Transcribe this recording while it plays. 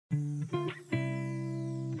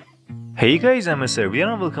Hey guys, I'm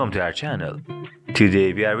Serkan and welcome to our channel.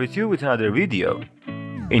 Today we are with you with another video.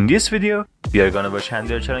 In this video, we are gonna watch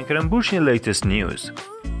Hande, Erçel and Kerem Bursin's latest news.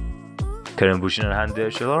 Kerem Bursin and Hande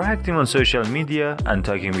Erçel are active on social media and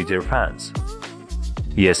talking with their fans.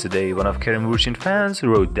 Yesterday, one of Kerem Bursin's fans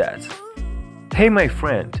wrote that, "Hey my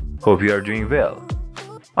friend, hope you are doing well.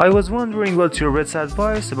 I was wondering what's your best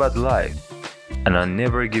advice about life and on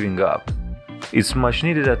never giving up. It's much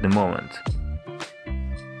needed at the moment."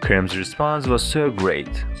 Kerem's response was so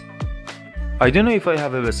great. "I don't know if I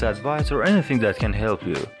have a best advice or anything that can help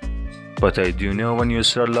you, but I do know when you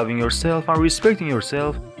start loving yourself and respecting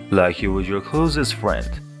yourself like you would your closest friend,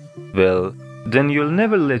 well, then you'll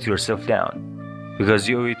never let yourself down, because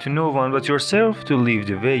you owe it to no one but yourself to live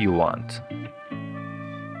the way you want."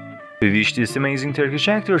 We wish this amazing Turkish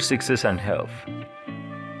actor success and health.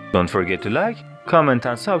 Don't forget to like, comment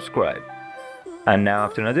and subscribe. And now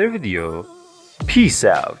after another video, peace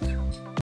out.